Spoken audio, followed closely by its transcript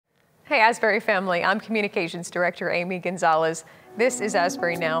Hey Asbury family, I'm Communications Director Amy Gonzalez. This is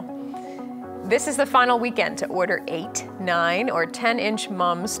Asbury Now. This is the final weekend to order 8, 9, or 10-inch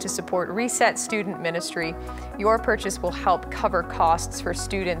mums to support Reset Student Ministry. Your purchase will help cover costs for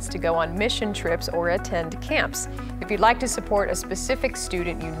students to go on mission trips or attend camps. If you'd like to support a specific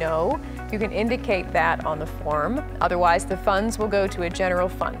student you know, you can indicate that on the form. Otherwise, the funds will go to a general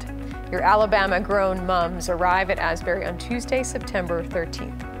fund. Your Alabama-grown mums arrive at Asbury on Tuesday, September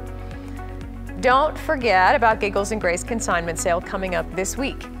 13th. Don't forget about Giggles and Grace consignment sale coming up this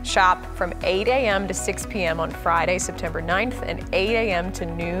week. Shop from 8 a.m. to 6 p.m. on Friday, September 9th and 8 a.m. to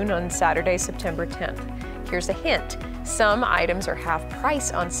noon on Saturday, September 10th. Here's a hint. Some items are half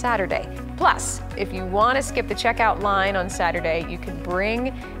price on Saturday. Plus, if you want to skip the checkout line on Saturday, you can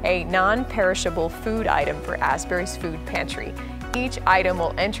bring a non-perishable food item for Asbury's Food Pantry. Each item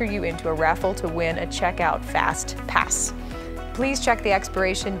will enter you into a raffle to win a checkout fast pass. Please check the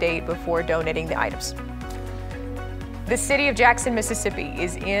expiration date before donating the items. The city of Jackson, Mississippi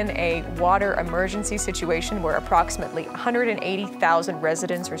is in a water emergency situation where approximately 180,000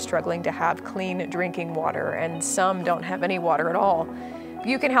 residents are struggling to have clean drinking water, and some don't have any water at all.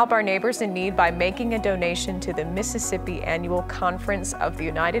 You can help our neighbors in need by making a donation to the Mississippi Annual Conference of the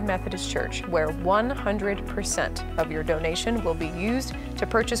United Methodist Church, where 100% of your donation will be used to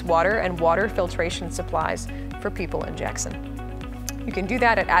purchase water and water filtration supplies for people in Jackson. You can do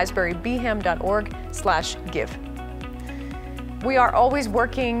that at asburybham.org/give. We are always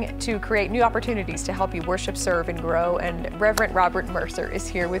working to create new opportunities to help you worship, serve, and grow, and Reverend Robert Mercer is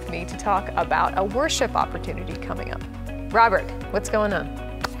here with me to talk about a worship opportunity coming up. Robert, what's going on?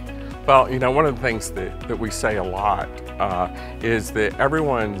 Well, you know, one of the things that we say a lot is that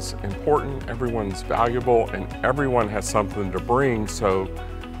everyone's important, everyone's valuable, and everyone has something to bring, so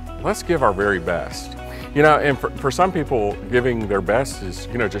let's give our very best. You know, and for some people, giving their best is,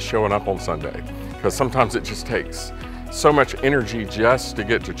 you know, just showing up on Sunday, because sometimes it just takes so much energy just to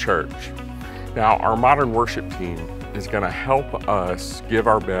get to church. Now, our modern worship team is going to help us give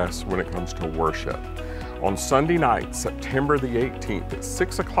our best when it comes to worship. On Sunday night, September the 18th at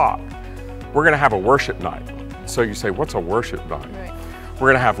 6 o'clock, we're going to have a worship night. So you say, what's a worship night? Right. We're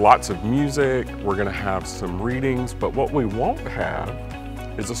going to have lots of music, we're going to have some readings, but what we won't have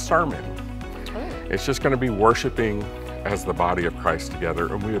is a sermon. It's just going to be worshiping as the body of Christ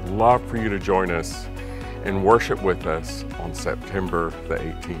together, and we would love for you to join us and worship with us on September the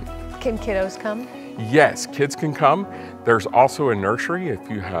 18th. Can kiddos come? Yes, kids can come. There's also a nursery if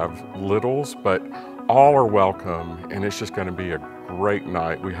you have littles, but all are welcome, and it's just going to be a great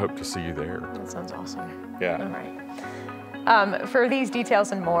night. We hope to see you there. That sounds awesome. Yeah. All right. For these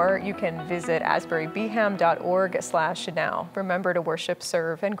details and more, you can visit asburybham.org/now. Remember to worship,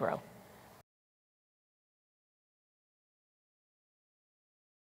 serve, and grow.